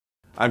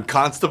I'm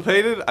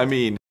constipated? I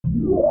mean...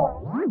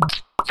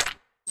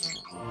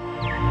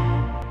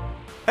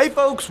 Hey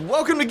folks,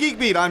 welcome to Geek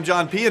Beat. I'm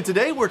John P, and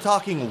today we're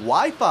talking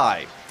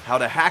Wi-Fi. How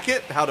to hack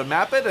it, how to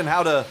map it, and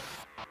how to...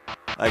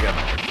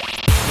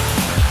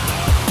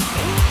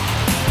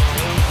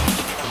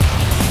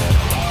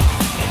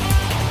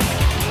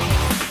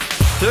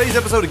 Today's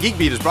episode of Geek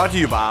Beat is brought to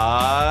you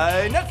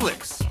by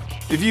Netflix.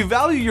 If you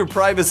value your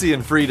privacy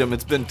and freedom,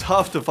 it's been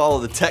tough to follow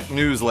the tech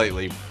news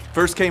lately.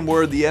 First came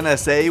word the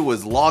NSA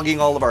was logging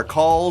all of our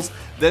calls,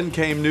 then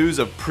came news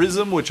of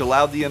Prism, which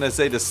allowed the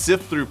NSA to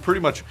sift through pretty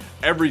much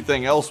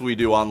everything else we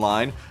do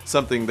online,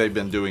 something they've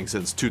been doing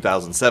since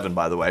 2007,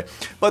 by the way.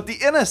 But the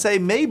NSA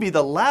may be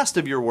the last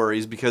of your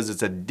worries because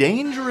it's a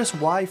dangerous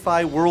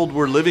Wi-Fi world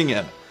we're living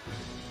in.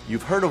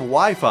 You've heard of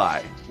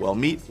Wi-Fi. Well,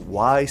 meet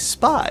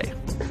Wi-Spy.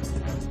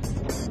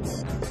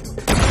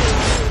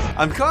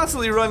 I'm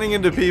constantly running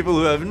into people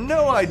who have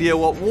no idea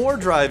what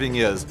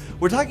WarDriving is.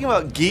 We're talking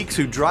about geeks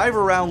who drive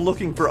around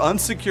looking for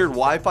unsecured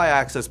Wi-Fi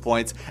access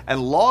points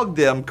and log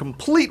them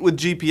complete with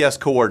GPS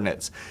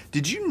coordinates.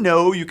 Did you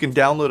know you can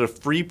download a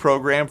free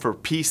program for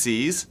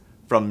PCs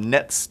from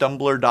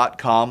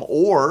netstumbler.com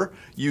or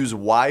use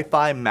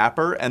Wi-Fi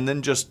Mapper and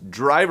then just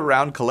drive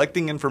around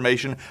collecting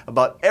information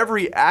about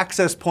every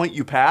access point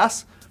you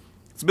pass?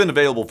 It's been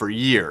available for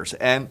years,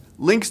 and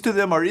links to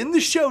them are in the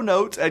show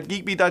notes at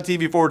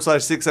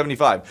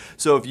geekbeat.tv/675.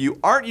 So if you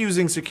aren't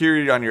using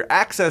security on your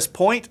access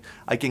point,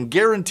 I can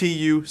guarantee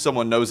you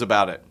someone knows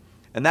about it.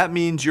 And that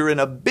means you're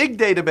in a big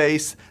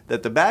database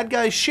that the bad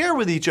guys share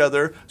with each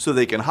other so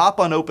they can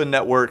hop on open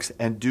networks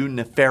and do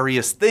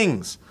nefarious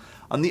things.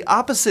 On the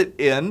opposite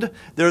end,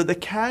 there are the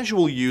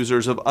casual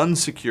users of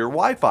unsecure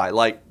Wi-Fi,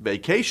 like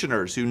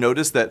vacationers who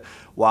notice that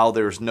while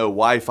there's no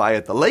Wi-Fi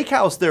at the lake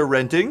house they're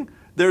renting,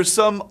 there's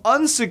some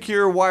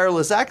unsecure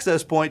wireless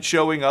access point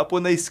showing up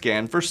when they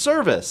scan for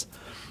service.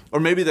 Or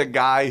maybe the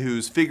guy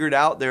who's figured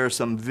out there are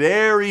some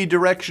very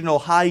directional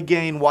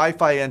high-gain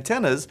Wi-Fi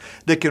antennas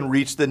that can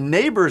reach the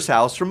neighbor's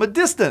house from a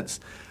distance.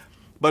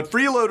 But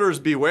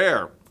freeloaders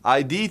beware.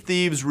 ID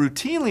thieves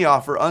routinely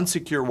offer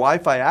unsecure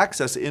Wi-Fi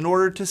access in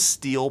order to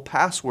steal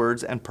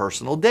passwords and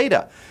personal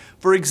data.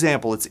 For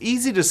example, it's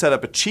easy to set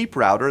up a cheap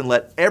router and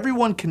let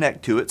everyone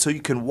connect to it so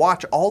you can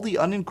watch all the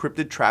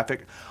unencrypted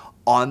traffic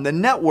on the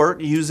network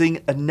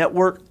using a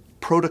network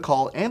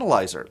protocol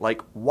analyzer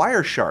like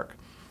Wireshark.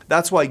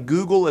 That's why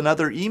Google and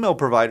other email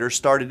providers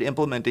started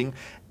implementing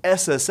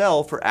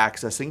SSL for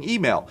accessing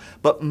email.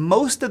 But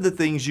most of the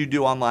things you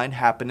do online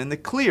happen in the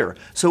clear.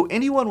 So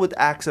anyone with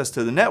access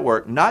to the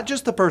network, not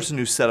just the person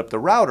who set up the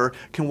router,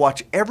 can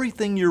watch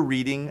everything you're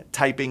reading,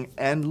 typing,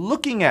 and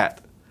looking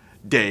at.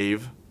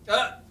 Dave.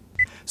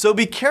 So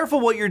be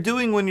careful what you're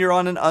doing when you're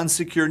on an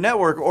unsecure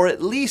network, or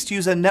at least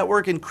use a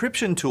network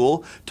encryption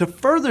tool to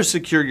further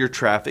secure your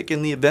traffic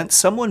in the event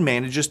someone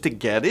manages to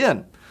get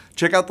in.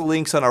 Check out the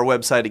links on our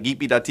website at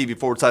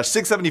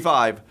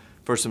geekbeat.tv/675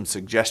 for some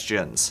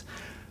suggestions.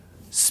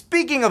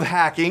 Speaking of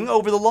hacking,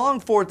 over the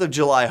long 4th of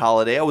July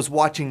holiday, I was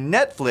watching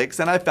Netflix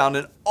and I found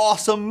an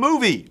awesome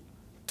movie.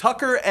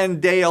 Tucker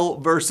and Dale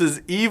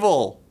versus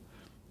Evil.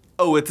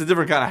 Oh, it's a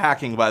different kind of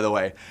hacking, by the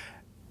way.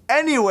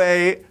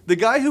 Anyway, the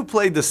guy who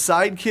played the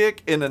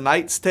sidekick in A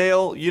Knight's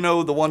Tale, you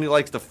know, the one who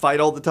likes to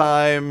fight all the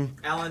time.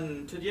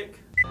 Alan Tudyk?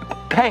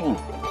 Pain.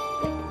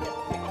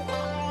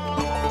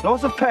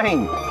 Lots of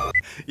pain.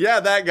 Yeah,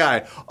 that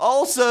guy.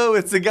 Also,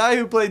 it's the guy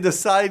who played the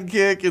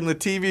sidekick in the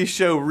TV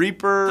show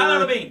Reaper.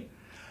 Tyler Bean.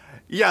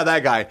 Yeah,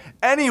 that guy.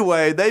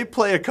 Anyway, they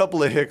play a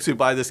couple of hicks who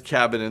buy this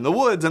cabin in the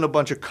woods, and a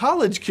bunch of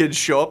college kids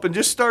show up and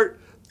just start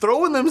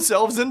throwing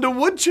themselves into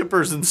wood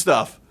chippers and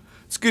stuff.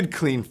 It's good,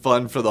 clean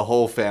fun for the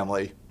whole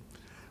family.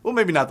 Well,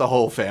 maybe not the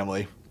whole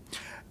family.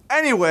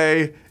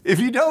 Anyway, if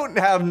you don't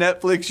have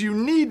Netflix, you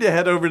need to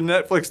head over to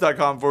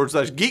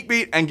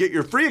netflix.com/geekbeat and get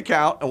your free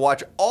account and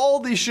watch all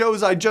these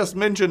shows I just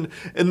mentioned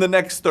in the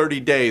next 30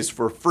 days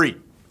for free.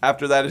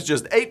 After that, it's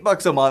just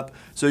 $8 a month,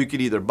 so you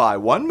can either buy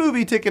one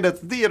movie ticket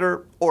at the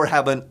theater or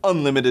have an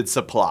unlimited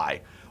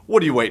supply.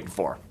 What are you waiting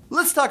for?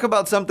 Let's talk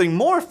about something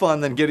more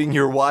fun than getting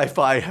your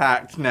Wi-Fi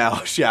hacked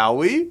now, shall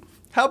we?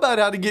 How about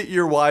how to get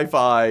your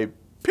Wi-Fi,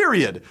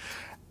 period?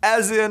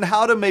 As in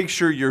how to make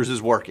sure yours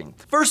is working.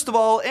 First of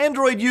all,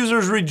 Android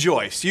users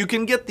rejoice. You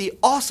can get the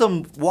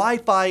awesome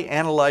Wi-Fi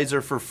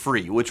analyzer for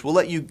free, which will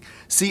let you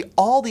see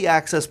all the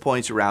access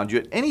points around you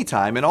at any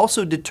time and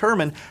also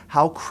determine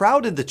how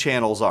crowded the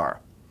channels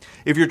are.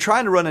 If you're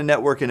trying to run a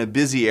network in a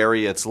busy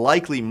area, it's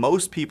likely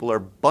most people are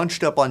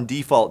bunched up on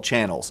default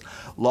channels.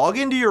 Log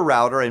into your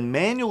router and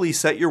manually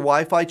set your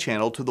Wi-Fi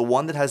channel to the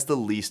one that has the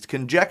least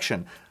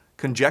congestion.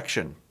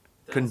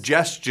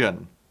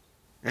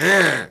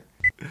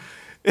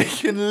 It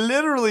can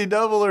literally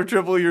double or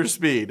triple your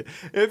speed.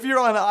 If you're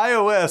on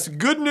iOS,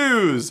 good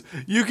news!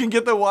 You can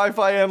get the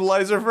Wi-Fi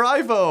analyzer for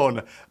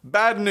iPhone.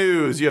 Bad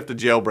news, you have to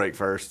jailbreak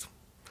first.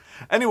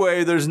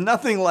 Anyway, there's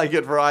nothing like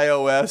it for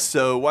iOS,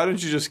 so why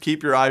don't you just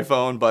keep your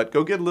iPhone, but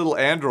go get a little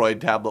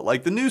Android tablet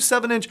like the new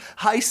 7-inch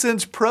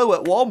Hisense Pro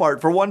at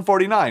Walmart for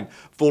 $149.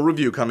 Full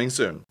review coming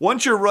soon.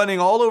 Once you're running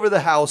all over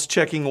the house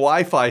checking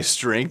Wi-Fi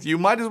strength, you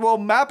might as well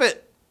map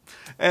it.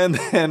 And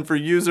then for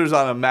users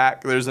on a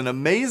Mac, there's an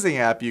amazing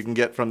app you can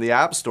get from the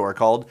App Store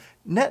called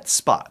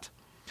NetSpot.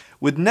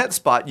 With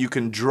NetSpot, you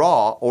can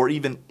draw or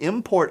even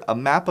import a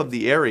map of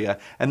the area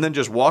and then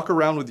just walk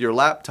around with your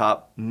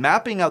laptop,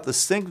 mapping out the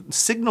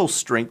signal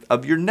strength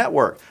of your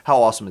network.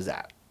 How awesome is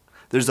that?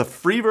 There's a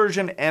free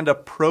version and a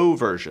pro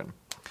version.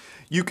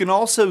 You can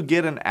also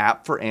get an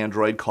app for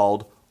Android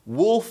called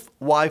Wolf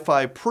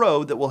Wi-Fi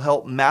Pro that will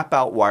help map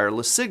out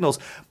wireless signals.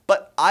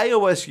 But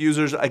iOS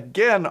users,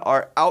 again,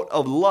 are out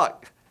of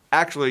luck.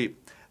 Actually,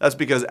 that's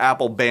because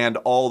Apple banned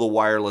all the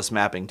wireless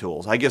mapping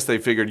tools. I guess they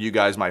figured you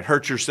guys might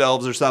hurt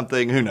yourselves or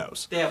something, who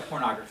knows. They have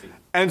pornography.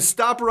 And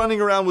stop running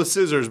around with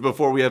scissors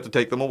before we have to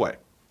take them away.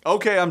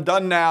 Okay, I'm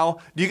done now.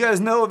 Do you guys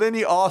know of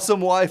any awesome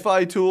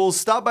Wi-Fi tools?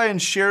 Stop by and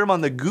share them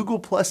on the Google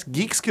Plus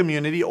Geeks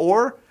community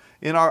or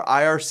in our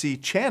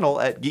IRC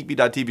channel at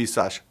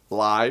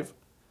geekbeat.tv/live.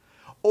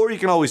 Or you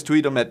can always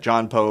tweet them at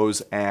John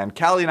Pose, and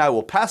Callie and I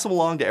will pass them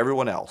along to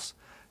everyone else.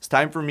 It's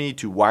time for me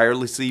to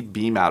wirelessly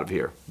beam out of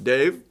here.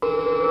 Dave?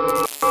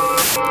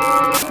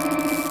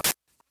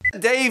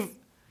 Dave,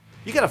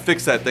 you gotta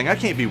fix that thing. I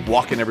can't be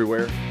walking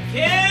everywhere.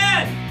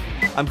 Kid!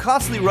 I'm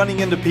constantly running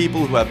into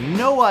people who have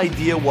no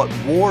idea what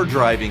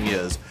WarDriving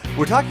is.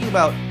 We're talking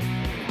about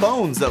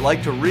phones that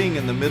like to ring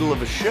in the middle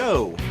of a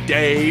show.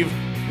 Dave!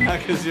 Not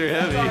because you're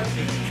heavy,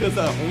 because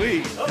I'm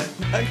weak. Not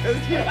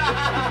 'cause you're